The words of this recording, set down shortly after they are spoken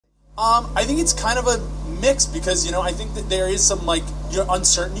I think it's kind of a mix because, you know, I think that there is some, like,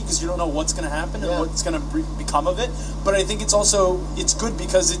 uncertainty because you don't know what's going to happen and what's going to become of it. But I think it's also, it's good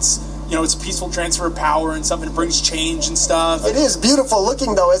because it's, you know, it's a peaceful transfer of power and stuff, and it brings change and stuff. It is beautiful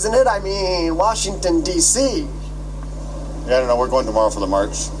looking, though, isn't it? I mean, Washington, D.C. Yeah, I don't know. We're going tomorrow for the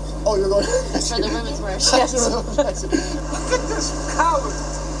march. Oh, you're going for the women's march, yes. Look at this coward.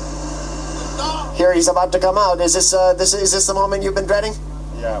 Here he's about to come out. Is this the moment you've been dreading?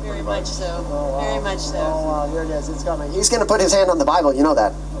 Yeah, very much so. Oh, wow. Very much so. Oh, wow, here it is. It's coming. He's going to put his hand on the Bible. You know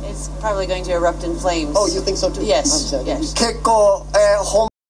that. It's probably going to erupt in flames. Oh, you think so too? Yes. Yes.